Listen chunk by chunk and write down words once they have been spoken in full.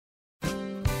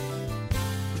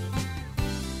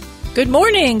Good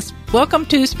morning. Welcome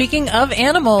to Speaking of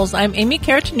Animals. I'm Amy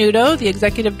Cartenuto, the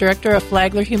Executive Director of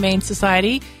Flagler Humane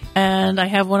Society, and I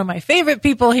have one of my favorite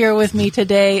people here with me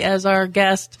today as our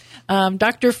guest,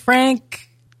 Dr. Frank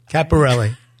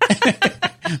Caparelli.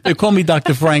 They call me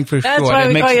Dr. Frank for That's short. why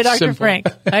we call you Dr. Simple. Frank.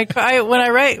 When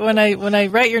I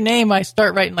write your name, I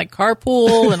start writing like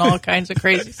carpool and all kinds of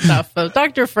crazy stuff. So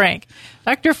Dr. Frank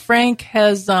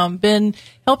has been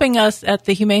helping us at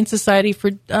the Humane Society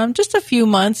for just a few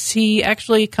months. He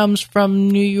actually comes from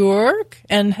New York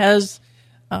and has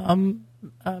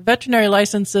veterinary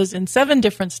licenses in 7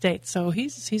 different states. So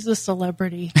he's a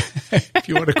celebrity. If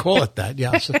you want to call it that,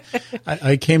 yeah. So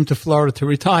I came to Florida to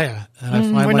retire, and I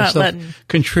find myself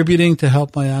contributing to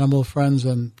help my animal friends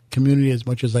and community as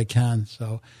much as I can.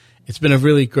 So it's been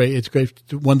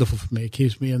wonderful for me. It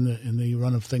keeps me in the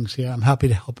run of things here. I'm happy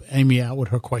to help Amy out with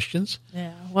her questions.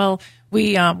 Yeah. Well,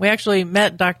 we actually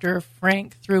met Dr.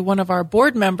 Frank through one of our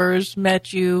board members.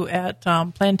 Met you at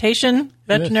Plantation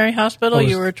Veterinary Hospital.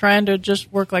 You were trying to just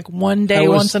work like one day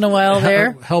once in a while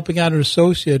there. Helping out an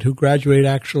associate who graduated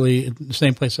actually in the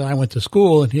same place that I went to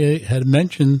school, and he had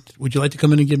mentioned, would you like to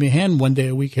come in and give me a hand one day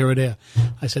a week here or there?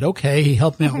 I said, okay. He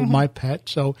helped me out with my pet.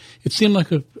 So it seemed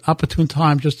like an opportune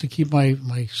time just to keep my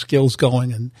skills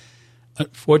going. And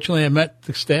fortunately, I met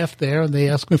the staff there, and they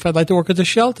asked me if I'd like to work at the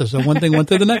shelter. So one thing went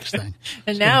to the next thing.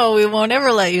 And now we won't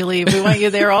ever let you leave. We want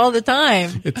you there all the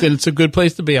time. It's a good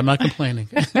place to be. I'm not complaining.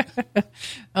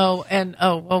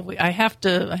 I have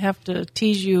to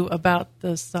tease you about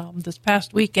this. This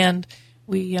past weekend,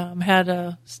 we had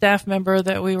a staff member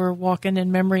that we were walking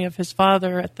in memory of his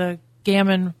father at the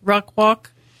Gammon Ruck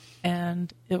Walk,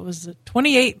 and it was a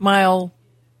 28-mile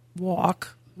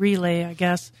walk relay, I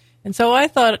guess. And so I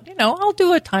thought, I'll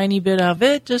do a tiny bit of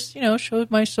it, just,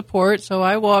 showed my support. So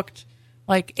I walked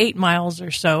like 8 miles or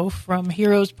so from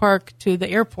Heroes Park to the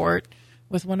airport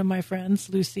with one of my friends,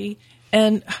 Lucy.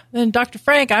 And then Dr.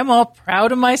 Frank, I'm all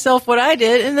proud of myself what I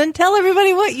did, and then tell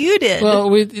everybody what you did. Well,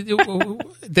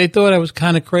 they thought I was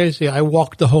kind of crazy. I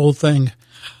walked the whole thing.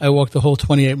 I walked the whole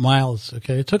 28 miles.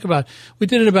 Okay. We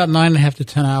did it about 9.5 to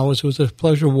 10 hours. It was a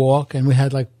pleasure walk, and we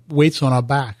had like weights on our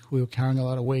back. We were carrying a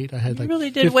lot of weight. I had you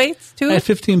really did weights too? I had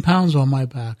 15 pounds on my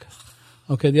back.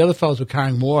 Okay. The other fellows were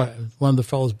carrying more. One of the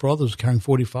fellows' brothers was carrying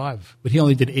 45, but he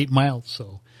only did 8 miles.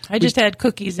 So I just had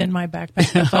cookies in my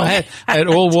backpack. I had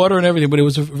all water and everything, but it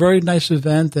was a very nice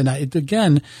event. And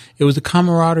it was the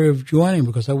camaraderie of joining,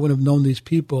 because I wouldn't have known these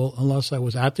people unless I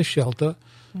was at the shelter.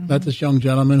 Met this young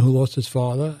gentleman who lost his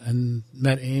father, and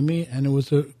met Amy, and it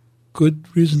was a good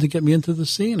reason to get me into the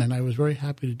scene, and I was very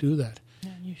happy to do that.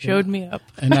 Yeah, you showed me up.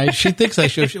 And she thinks I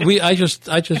should. I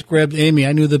just grabbed Amy.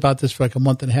 I knew about this for like a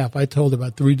month and a half. I told her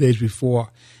about 3 days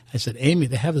before. I said, Amy,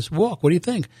 they have this walk. What do you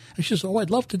think? And she said, I'd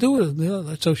love to do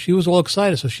it. So she was all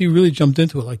excited. So she really jumped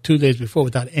into it like 2 days before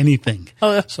without anything.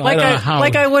 Oh, so I don't know how.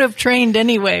 Like I would have trained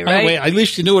anyway, right? Anyway, at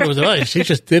least she knew what it was about. She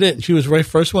just did it, and she was right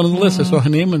first one on the list. I saw her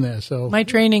name in there. So my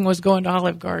training was going to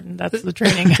Olive Garden. That's the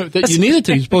training. That you needed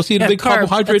to. You're supposed to eat a big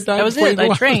carbohydrate diet. That was it.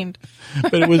 I trained.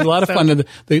 But it was a lot of fun. And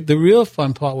the real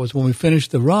fun part was when we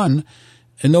finished the run,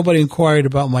 and nobody inquired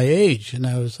about my age. And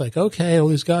I was like, okay, all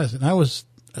these guys. And I'm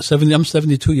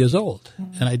 72 years old,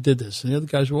 and I did this. And the other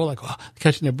guys were all like,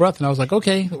 catching their breath. And I was like,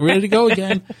 okay, ready to go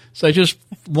again. So I just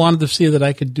wanted to see that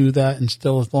I could do that. And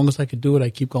still, as long as I could do it, I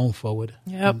keep going forward.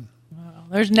 Yep. Well,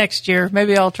 there's next year.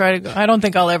 Maybe I'll try to go. I don't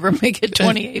think I'll ever make it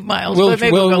 28 miles. We'll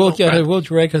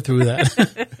drag her through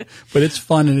that. But it's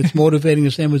fun, and it's motivating,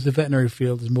 the same as the veterinary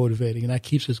field is motivating. And that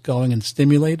keeps us going and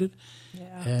stimulated.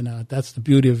 Yeah. And that's the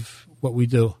beauty of what we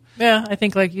do. Yeah, I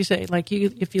think like you say,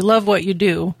 if you love what you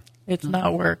do, it's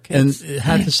not work. And I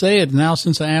had to say it now,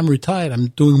 since I am retired, I'm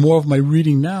doing more of my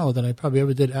reading now than I probably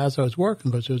ever did as I was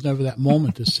working, because there was never that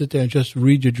moment to sit there and just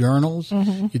read your journals.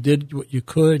 Mm-hmm. You did what you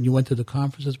could, and you went to the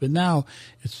conferences. But now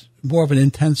it's more of an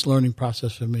intense learning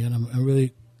process for me, and I'm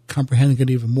really comprehending it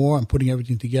even more. I'm putting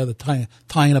everything together,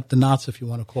 tying up the knots, if you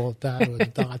want to call it that, or the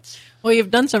dots. Well,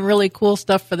 you've done some really cool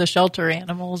stuff for the shelter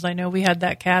animals. I know we had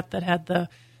that cat that had the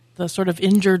sort of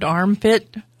injured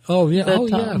armpit. Oh, yeah.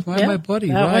 My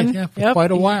buddy, right? One. Yeah, for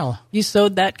quite a while. You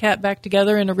sewed that cat back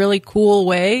together in a really cool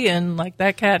way, and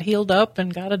that cat healed up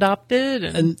and got adopted.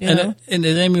 And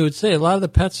Amy would say, a lot of the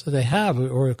pets that they have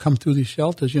or come through these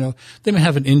shelters, they may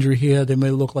have an injury here. They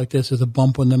may look like this. There's a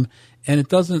bump on them. And it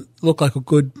doesn't look like a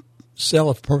good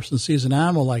sell if a person sees an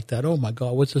animal like that. Oh, my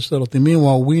God, what's this little thing?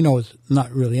 Meanwhile, we know it's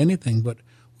not really anything, but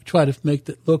we try to make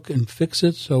it look and fix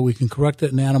it so we can correct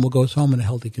it and the animal goes home in a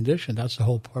healthy condition. That's the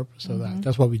whole purpose of that.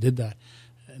 That's why we did that.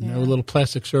 And a little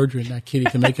plastic surgery in that kitty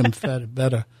can make him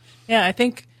better. Yeah, I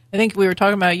think we were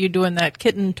talking about you doing that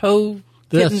kitten toe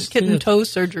kitten toe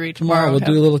surgery tomorrow. We'll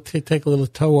do a little take a little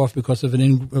toe off because of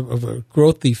of a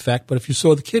growth defect. But if you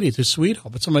saw the kitty, it's a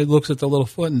sweetheart. But somebody looks at the little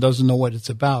foot and doesn't know what it's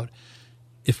about.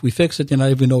 If we fix it, you not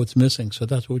even know it's missing. So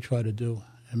that's what we try to do,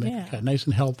 and make the cat nice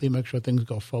and healthy. Make sure things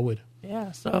go forward.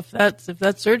 Yeah. So if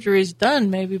that surgery is done,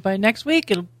 maybe by next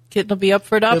week kitten will be up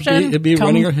for adoption. It'll be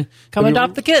come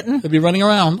adopt the kitten. It'll be running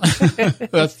around.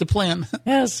 That's the plan.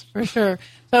 Yes, for sure.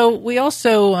 So we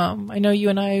also, I know you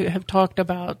and I have talked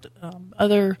about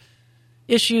other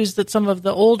issues that some of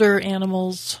the older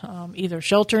animals, either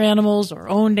shelter animals or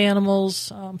owned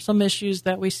animals, some issues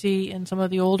that we see in some of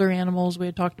the older animals. We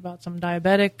had talked about some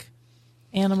diabetic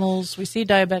animals. We see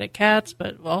diabetic cats,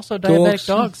 but also diabetic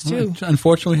dogs too.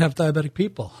 Unfortunately, we have diabetic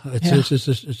people.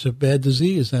 It's a bad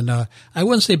disease, and I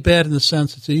wouldn't say bad in the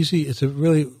sense it's a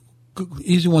really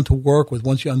easy one to work with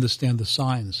once you understand the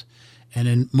signs. And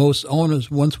in most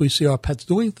owners, once we see our pets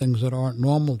doing things that aren't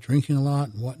normal, drinking a lot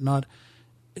and whatnot,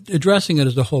 addressing it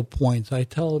is the whole point. I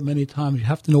tell many times you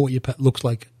have to know what your pet looks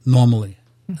like normally.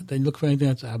 Then look for anything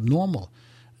that's abnormal.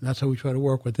 And that's how we try to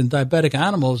work with. In diabetic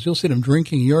animals, you'll see them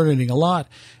drinking, urinating a lot.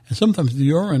 And sometimes the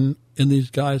urine in these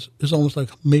guys is almost like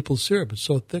maple syrup. It's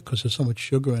so thick because there's so much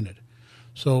sugar in it.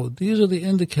 So these are the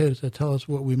indicators that tell us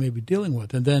what we may be dealing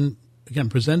with. And then, again,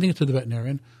 presenting it to the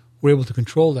veterinarian, we're able to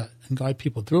control that and guide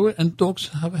people through it. And dogs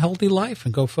have a healthy life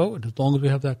and go forward as long as we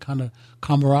have that kind of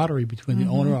camaraderie between the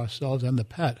owner, ourselves, and the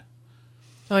pet.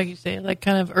 So like you say, like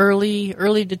kind of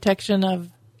early detection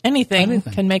of anything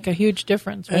can make a huge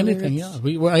difference. Anything, yeah.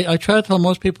 I try to tell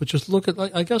most people, just look at,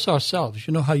 I guess, ourselves.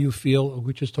 You know how you feel.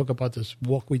 We just talk about this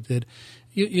walk we did.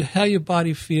 How your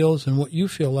body feels and what you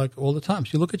feel like all the time.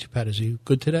 So you look at your pet. Is he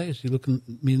good today? Is he looking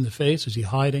me in the face? Is he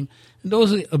hiding? And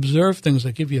those are the observed things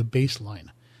that give you a baseline.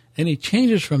 Any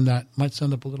changes from that might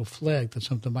send up a little flag that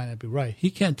something might not be right. He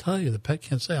can't tell you. The pet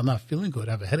can't say, I'm not feeling good.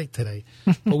 I have a headache today.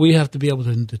 But we have to be able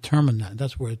to determine that.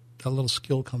 That's where that little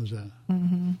skill comes in.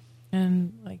 Mm-hmm.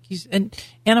 And and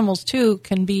animals too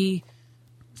can be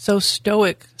so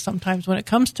stoic sometimes when it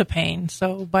comes to pain.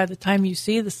 So by the time you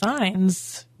see the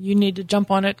signs, you need to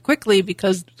jump on it quickly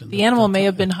because the animal may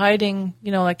have been hiding.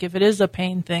 Like if it is a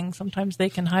pain thing, sometimes they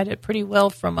can hide it pretty well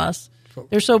from us.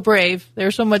 They're so brave.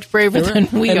 They're so much braver than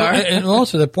we are. And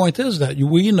also the point is that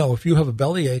we know if you have a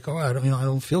bellyache, I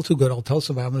don't feel too good. I'll tell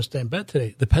somebody I'm going to stay in bed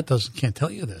today. The pet can't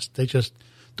tell you this. They just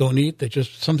don't eat.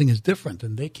 Something is different,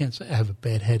 and they can't say I have a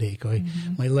bad headache or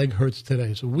my leg hurts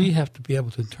today. So we have to be able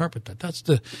to interpret that. That's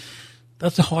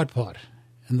the hard part,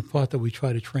 and the part that we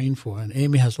try to train for. And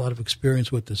Amy has a lot of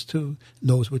experience with this too.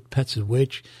 Knows what pets are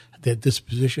which, their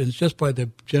dispositions, just by their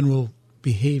general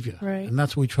behavior, right. And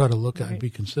that's what we try to look at and be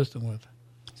consistent with.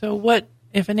 So, what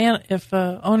if an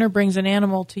owner brings an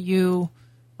animal to you?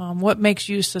 What makes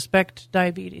you suspect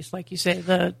diabetes? Like you say,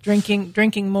 the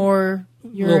drinking more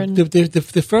urine. Well,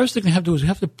 the first thing you have to do is you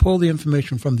have to pull the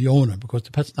information from the owner because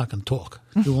the pet's not going to talk.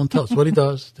 He won't tell us what he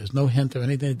does. There's no hint of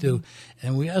anything to do,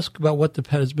 and we ask about what the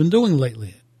pet has been doing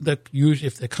lately. That usually,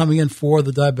 if they're coming in for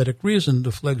the diabetic reason,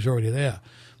 the flag's already there.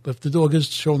 But if the dog is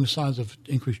showing signs of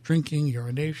increased drinking,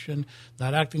 urination,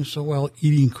 not acting so well,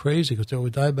 eating crazy, because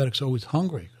diabetics are always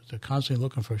hungry, because they're constantly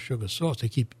looking for a sugar source. They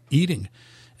keep eating.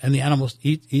 And the animals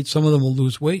eat. Some of them will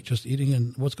lose weight just eating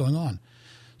and what's going on.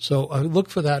 So I look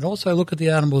for that. And also I look at the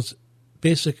animal's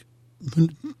basic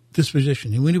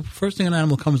disposition. And first thing an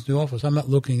animal comes to the office, I'm not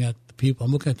looking at the people.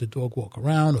 I'm looking at the dog walk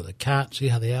around or the cat, see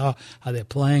how they are, how they're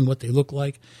playing, what they look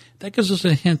like. That gives us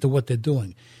a hint of what they're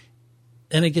doing.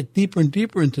 And I get deeper and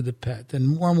deeper into the pet and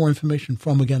more information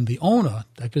from, again, the owner.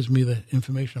 That gives me the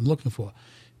information I'm looking for.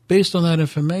 Based on that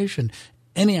information,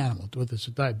 any animal, whether it's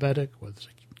a diabetic, whether it's a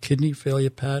kidney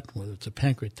failure pet, whether it's a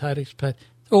pancreatitis pet,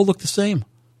 they all look the same.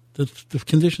 The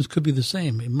conditions could be the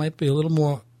same. It might be a little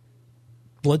more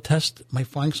blood test, might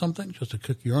find something, just a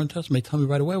quick urine test, may tell me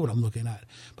right away what I'm looking at.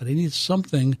 But I need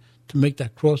something to make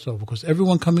that crossover because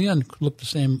everyone coming in could look the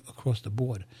same across the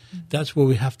board. Mm-hmm. That's where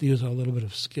we have to use our little bit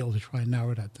of skill to try and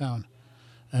narrow that down.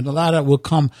 And a lot of that will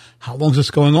come, how long is this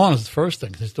going on is the first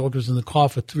thing. This dog was in the car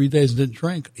for 3 days and didn't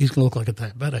drink. He's going to look like a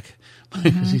diabetic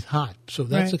because he's hot. So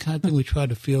that's the kind of thing we try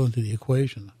to feel into the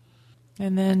equation.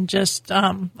 And then just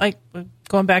like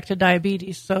going back to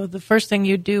diabetes. So the first thing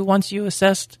you do once you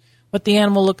assessed what the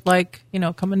animal looked like,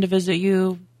 coming to visit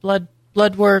you, blood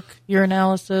work,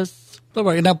 urinalysis. Blood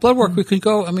work. Now, blood work, we could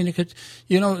go, it could,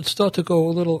 it start to go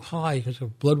a little high because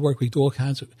of blood work. We do all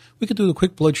kinds of, we could do the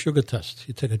quick blood sugar test.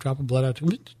 You take a drop of blood out,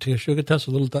 take a sugar test,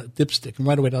 a little dipstick, and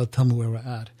right away that'll tell me where we're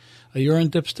at. A urine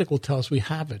dipstick will tell us we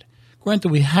have it Granted,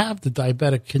 we have the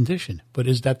diabetic condition, but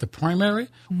is that the primary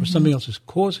or something else is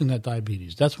causing that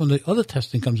diabetes? That's when the other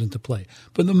testing comes into play.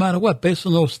 But no matter what, based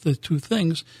on those the two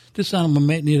things, this animal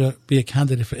may need to be a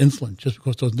candidate for insulin just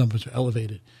because those numbers are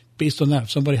elevated. Based on that,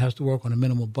 if somebody has to work on a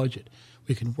minimal budget,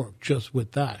 we can work just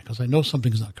with that because I know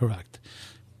something's not correct.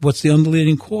 What's the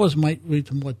underlying cause might lead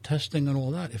to more testing and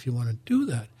all that. If you want to do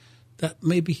that, that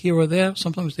may be here or there.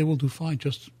 Sometimes they will do fine,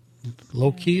 just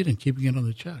low-keyed and keeping it on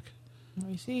the check.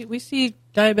 We see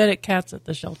diabetic cats at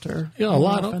the shelter. Yeah, a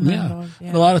lot of them, yeah.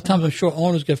 And a lot of times I'm sure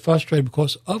owners get frustrated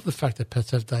because of the fact that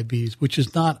pets have diabetes, which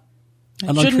is not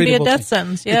an shouldn't be a untreatable death thing.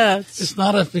 sentence, yeah. It's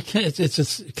not a,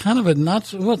 it's kind of a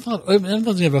not, well, it's not, it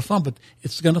doesn't have fun, but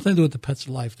it's got nothing to do with the pet's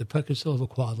life. The pet can still have a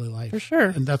quality life. For sure.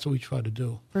 And that's what we try to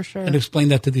do. For sure. And explain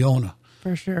that to the owner.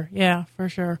 For sure, yeah, for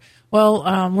sure.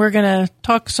 Well, we're going to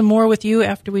talk some more with you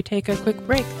after we take a quick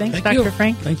break. Thanks, Thank you. Dr.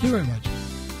 Frank. Thank you very much.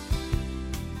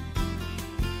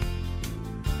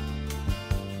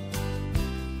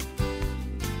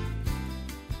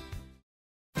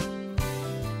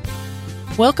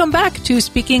 Welcome back to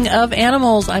Speaking of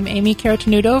Animals. I'm Amy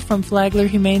Caratenuto from Flagler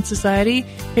Humane Society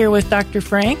here with Dr.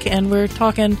 Frank, and we're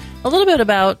talking a little bit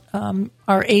about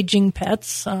our aging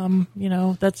pets.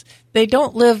 They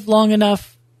don't live long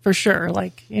enough for sure.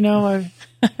 I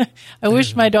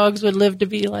wish my dogs would live to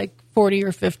be like 40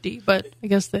 or 50, but I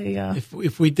guess they...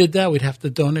 If we did that, we'd have to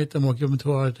donate them or give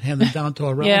them hand them down to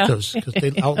our relatives because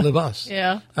they'd outlive us.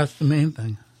 Yeah. That's the main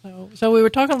thing. So we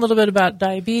were talking a little bit about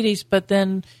diabetes, but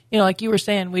then, like you were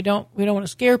saying, we don't want to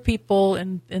scare people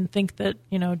and think that,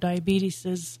 diabetes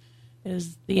is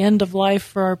the end of life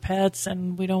for our pets,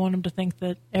 and we don't want them to think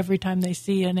that every time they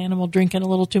see an animal drinking a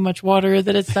little too much water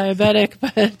that it's diabetic.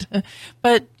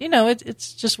 but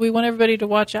it's just we want everybody to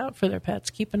watch out for their pets,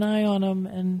 keep an eye on them,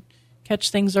 and catch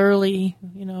things early.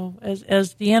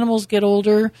 As the animals get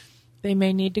older, they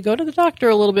may need to go to the doctor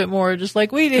a little bit more, just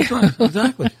like we do. Right.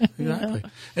 Exactly.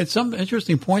 And some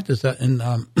interesting point is that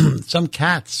in some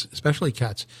cats, especially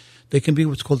cats, they can be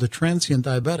what's called a transient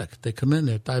diabetic. They come in,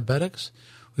 they're diabetics.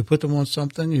 We put them on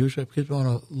something. Usually put them on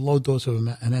a low dose of an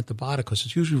antibiotic because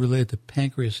it's usually related to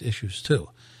pancreas issues too.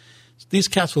 These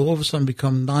cats will all of a sudden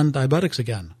become non-diabetics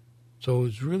again. So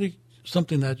it's really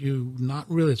something that you not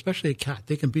really, especially a cat,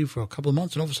 they can be for a couple of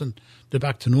months and all of a sudden they're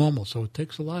back to normal. So it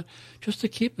takes a lot just to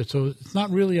keep it. So it's not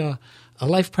really a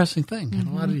life-pressing thing in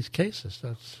a lot of these cases.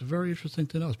 That's very interesting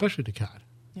to know, especially the cat.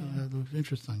 Yeah.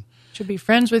 Interesting. Should be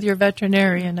friends with your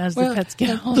veterinarian as the pets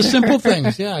get older. The simple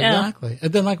things, yeah, exactly.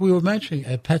 And then like we were mentioning,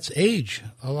 at pet's age,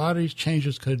 a lot of these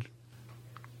changes could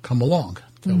come along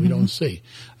that we don't see.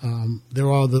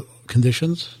 There are the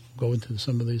conditions, go into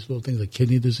some of these little things like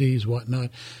kidney disease, whatnot.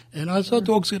 And as our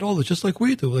dogs get older, just like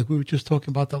we do, like we were just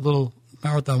talking about that little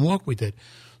marathon walk we did.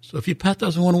 So if your pet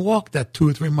doesn't want to walk that 2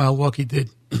 or 3 mile walk he did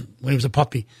when he was a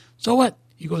puppy, so what?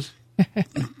 He goes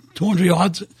 200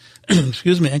 yards,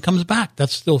 and comes back.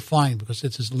 That's still fine because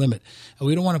it's his limit. And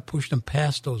we don't want to push them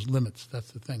past those limits. That's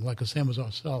the thing, like the same as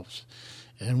ourselves.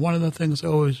 And one of the things I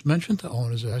always mention to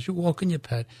owners is as you walk in your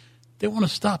pet, they want to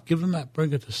stop. Give them that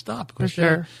bringer to stop because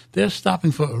they're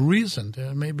stopping for a reason.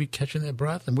 They may be catching their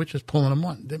breath and we're just pulling them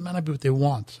on. They might not be what they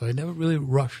want. So I never really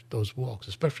rush those walks,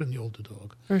 especially in the older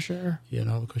dog. For sure.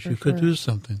 Because you could do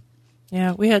something.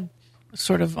 Yeah, we had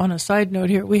sort of on a side note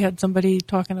here, we had somebody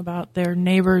talking about their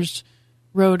neighbors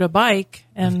rode a bike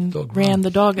and ran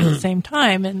the dog at the same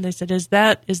time. And they said, is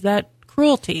that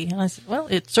cruelty? And I said, well,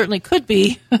 it certainly could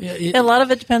be. A lot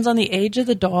of it depends on the age of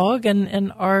the dog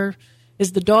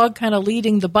is the dog kind of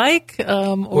leading the bike,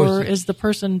 or is the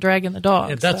person dragging the dog?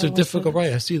 Yeah, that's a difficult,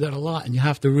 right? I see that a lot, and you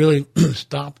have to really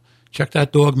stop, check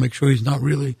that dog, make sure he's not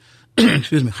really,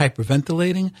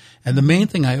 hyperventilating. And the main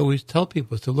thing I always tell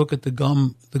people is to look at the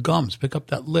gums, pick up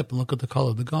that lip and look at the color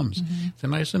of the gums. It's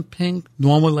nice and pink,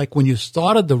 normal, like when you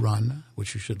started the run,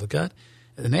 which you should look at.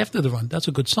 And after the run, that's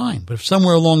a good sign. But if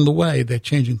somewhere along the way they're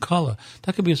changing color,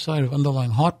 that could be a sign of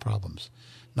underlying heart problems.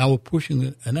 Now we're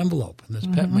pushing an envelope, and this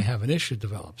pet may have an issue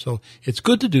develop. So it's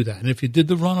good to do that. And if you did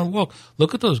the run or walk,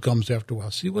 look at those gums after a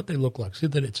while. See what they look like. See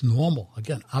that it's normal.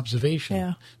 Again, observation.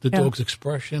 Yeah. The dog's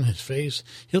expression, his face.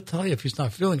 He'll tell you if he's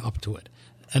not feeling up to it.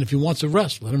 And if he wants to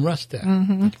rest, let him rest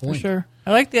there. For sure.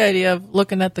 I like the idea of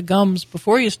looking at the gums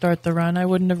before you start the run. I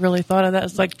wouldn't have really thought of that.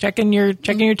 It's like checking your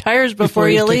tires before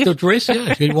you leave. Take the race,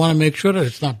 you want to make sure that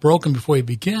it's not broken before you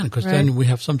begin, because then we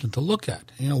have something to look at.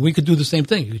 We could do the same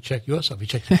thing. You could check yourself. You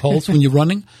check your pulse when you're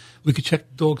running. We could check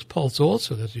the dog's pulse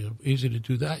also. That's easy to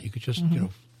do that. You could just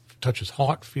touch his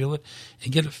heart, feel it,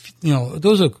 and get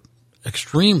those are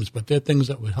extremes, but they're things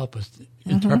that would help us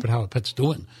interpret how a pet's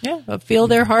doing. Yeah, feel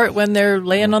their heart when they're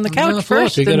laying on the couch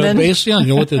first. You get a baseline, you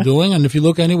know what they're doing, and if you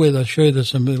look anyway, they'll show you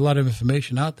there's a lot of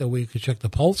information out there where you could check the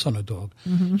pulse on a dog.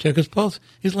 Check his pulse.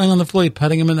 He's laying on the floor, you're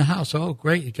petting him in the house. Oh,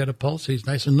 great, you get a pulse. He's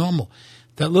nice and normal.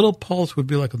 That little pulse would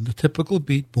be like the typical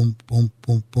beat, boom, boom,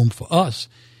 boom, boom for us.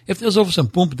 If there's over some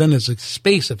boom, then there's a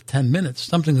space of 10 minutes,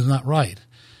 something is not right.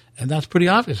 And that's pretty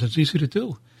obvious. It's easy to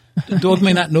do. The dog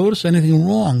may not notice anything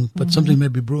wrong, but something may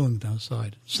be brewing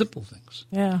downside. Simple things.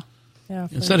 Yeah.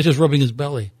 Instead of just rubbing his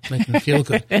belly, making him feel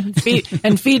good.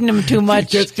 and feeding him too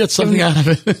much. Get something out of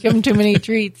it. Give him too many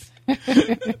treats.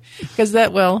 Because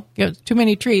too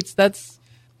many treats, that's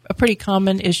a pretty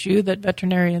common issue that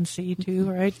veterinarians see too,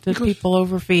 right? That people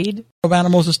overfeed.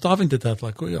 Animals are starving to death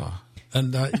like we are.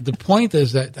 And the point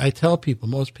is that I tell people,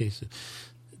 most cases,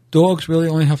 dogs really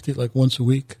only have to eat like once a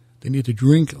week. They need to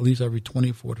drink at least every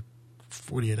 24 to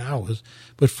 48 hours.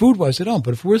 But food-wise, they don't.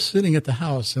 But if we're sitting at the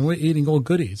house and we're eating all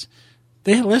goodies,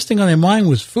 the last thing on their mind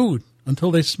was food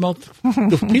until they smelt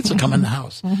the pizza come in the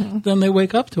house. Then they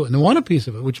wake up to it and they want a piece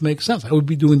of it, which makes sense. I would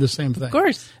be doing the same thing. Of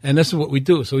course. And this is what we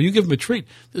do. So you give him a treat,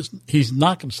 he's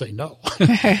not going to say no.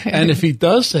 And if he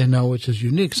does say no, which is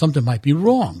unique, something might be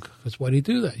wrong. Because why do you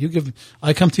do that?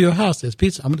 I come to your house, there's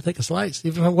pizza, I'm going to take a slice,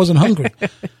 even if I wasn't hungry.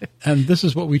 And this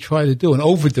is what we try to do and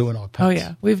overdo in our pets. Oh,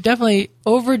 yeah. We've definitely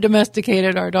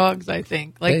over-domesticated our dogs, I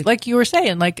think. Like you were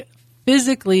saying, like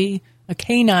physically, a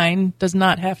canine does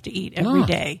not have to eat every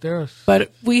day.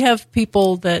 But we have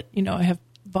people that, I have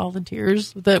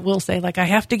volunteers that will say, like, I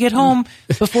have to get home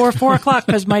before 4 o'clock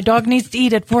because my dog needs to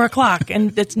eat at 4 o'clock.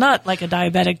 And it's not like a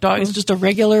diabetic dog. It's just a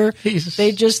regular,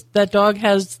 that dog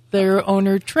has their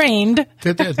owner trained.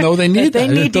 No, they need They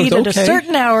need to eat at a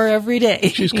certain hour every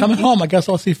day. She's coming home. I guess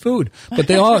I'll see food. But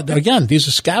they are, again, these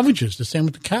are scavengers. The same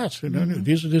with the cats.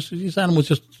 These animals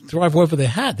just thrive wherever they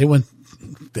had. They went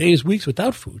days, weeks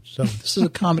without food. So this is a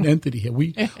common entity here.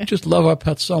 We just love our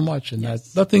pets so much, and that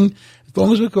nothing. As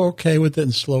long as we go okay with it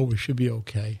and slow, we should be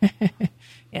okay.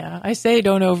 Yeah, I say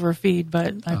don't overfeed,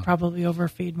 but I probably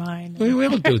overfeed mine. We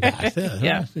don't do that.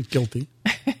 Yeah. Guilty.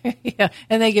 Yeah,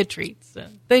 and they get treats.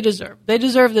 They deserve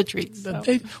the treats. So.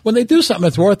 When they do something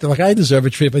that's worth it, like I deserve a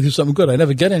treat if I do something good. I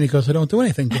never get any because I don't do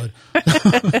anything good.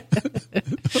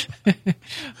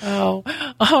 Oh,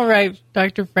 all right,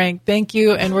 Dr. Frank, thank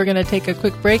you. And we're going to take a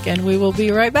quick break, and we will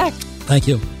be right back. Thank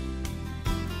you.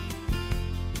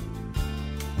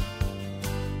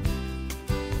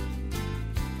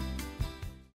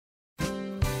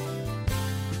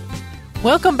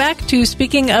 Welcome back to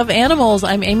Speaking of Animals.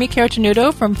 I'm Amy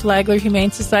Caratenuto from Flagler Humane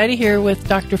Society here with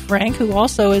Dr. Frank, who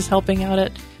also is helping out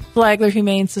at Flagler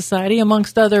Humane Society,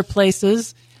 amongst other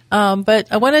places.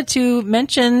 But I wanted to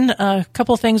mention a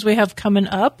couple things we have coming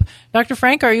up. Dr.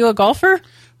 Frank, are you a golfer?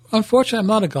 Unfortunately, I'm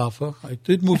not a golfer. I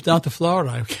did move down to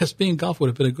Florida. I guess being a golfer would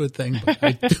have been a good thing. But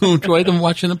I do enjoy them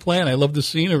watching them play, and I love the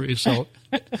scenery. So,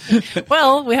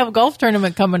 well, we have a golf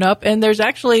tournament coming up, and there's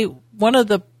actually one of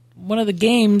the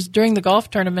games during the golf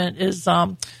tournament is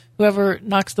whoever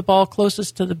knocks the ball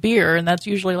closest to the beer, and that's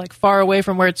usually like far away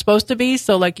from where it's supposed to be.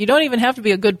 So like you don't even have to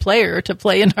be a good player to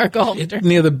play in our golf tournament.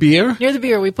 Near the beer? Near the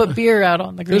beer. We put beer out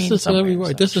on the green.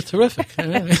 This is terrific.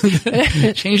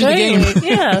 Change the game.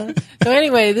 Yeah. So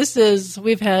anyway,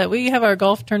 we have our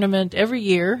golf tournament every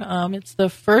year. It's the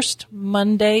first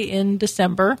Monday in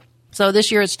December. So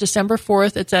this year it's December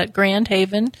 4th. It's at Grand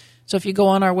Haven. So if you go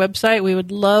on our website, we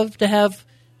would love to have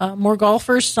more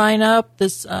golfers sign up.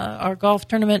 Our golf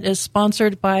tournament is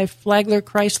sponsored by Flagler,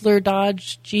 Chrysler,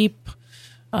 Dodge, Jeep.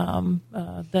 Side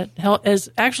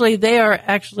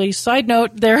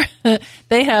note,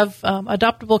 they have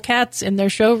adoptable cats in their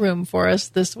showroom for us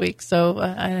this week. So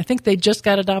I think they just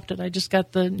got adopted. I just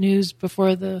got the news before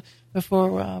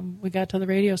we got to the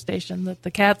radio station that the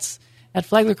cats at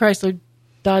Flagler, Chrysler,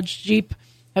 Dodge, Jeep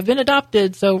have been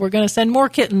adopted, so we're going to send more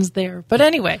kittens there. But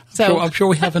anyway, I'm sure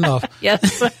we have enough.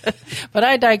 Yes, but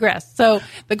I digress. So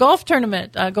the golf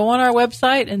tournament, go on our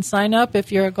website and sign up if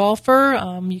you're a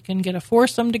golfer. You can get a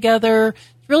foursome together.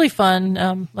 It's really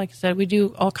fun. Like I said, we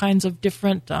do all kinds of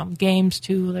different games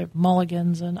too. They're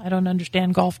mulligans, and I don't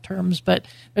understand golf terms, but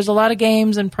there's a lot of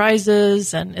games and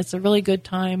prizes, and it's a really good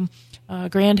time.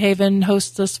 Grand Haven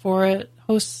hosts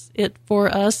it for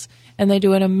us. And they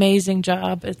do an amazing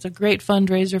job. It's a great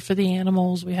fundraiser for the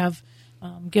animals. We have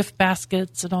gift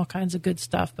baskets and all kinds of good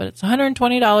stuff. But it's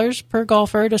 $120 per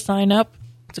golfer to sign up.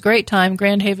 It's a great time.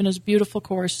 Grand Haven is a beautiful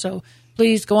course. So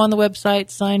please go on the website,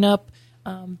 sign up.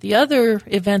 The other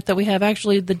event that we have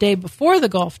actually the day before the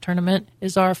golf tournament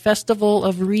is our Festival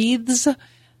of Wreaths.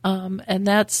 And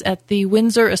that's at the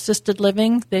Windsor Assisted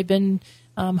Living. They've been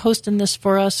hosting this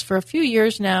for us for a few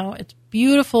years now. It's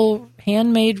beautiful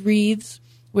handmade wreaths,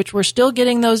 which we're still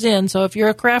getting those in. So if you're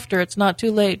a crafter, it's not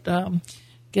too late.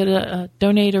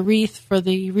 Donate a wreath for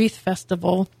the Wreath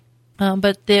Festival.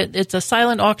 But it's a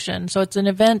silent auction. So it's an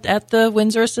event at the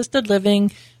Windsor Assisted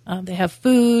Living. They have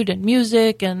food and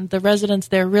music, and the residents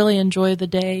there really enjoy the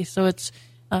day. So it's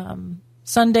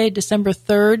Sunday, December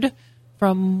 3rd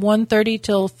from 1:30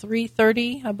 till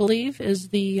 3:30, I believe, is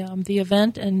the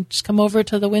event. And just come over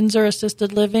to the Windsor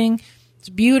Assisted Living. It's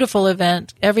a beautiful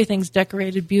event. Everything's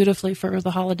decorated beautifully for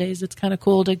the holidays. It's kind of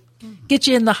cool to get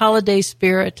you in the holiday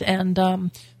spirit,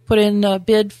 and put in a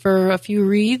bid for a few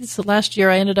wreaths. Last year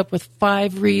I ended up with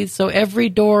 5 wreaths, so every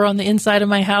door on the inside of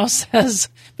my house has,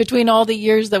 between all the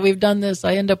years that we've done this,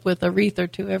 I end up with a wreath or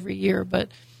 2 every year. But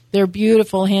they're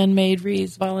beautiful handmade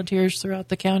wreaths. Volunteers throughout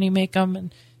the county make them,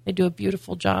 and they do a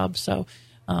beautiful job. So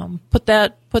put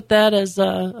that as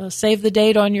a save the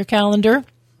date on your calendar.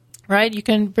 Right, you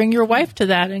can bring your wife to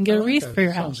that and get a wreath for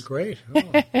your house. Sounds great. Oh,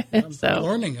 I'm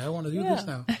learning. I want to do this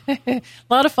now. A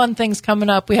lot of fun things coming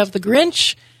up. We have the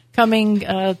Grinch coming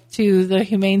to the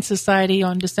Humane Society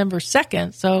on December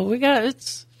 2nd. So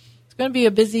it's going to be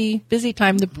a busy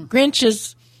time. The Grinch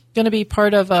is going to be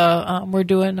part of we're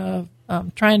doing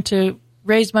trying to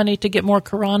raise money to get more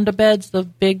Caranda beds, the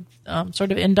big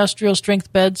sort of industrial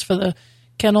strength beds for the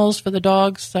kennels for the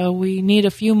dogs. So we need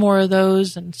a few more of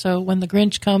those. And so when the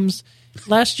Grinch comes,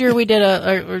 last year we did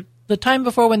or the time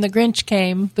before when the Grinch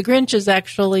came, the Grinch is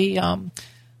actually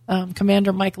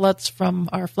Commander Mike Lutz from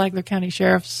our Flagler County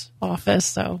Sheriff's Office.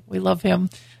 So we love him.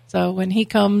 So when he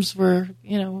comes,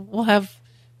 we'll have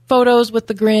photos with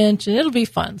the Grinch, and it'll be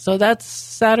fun. So that's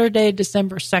Saturday,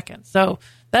 December 2nd. So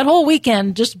that whole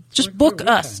weekend, just book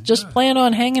us. Just plan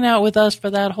on hanging out with us for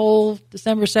that whole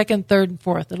December 2nd, 3rd, and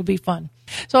 4th. It'll be fun.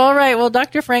 So, all right. Well,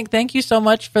 Dr. Frank, thank you so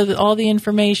much for all the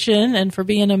information and for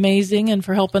being amazing and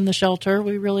for helping the shelter.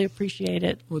 We really appreciate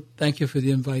it. Well, thank you for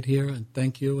the invite here, and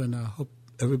thank you, and I hope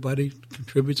everybody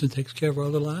contributes and takes care of our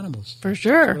little animals. For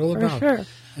sure. That's what it's all about. For sure.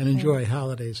 And enjoy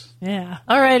holidays. Yeah.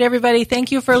 All right, everybody.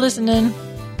 Thank you for listening.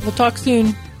 We'll talk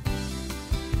soon.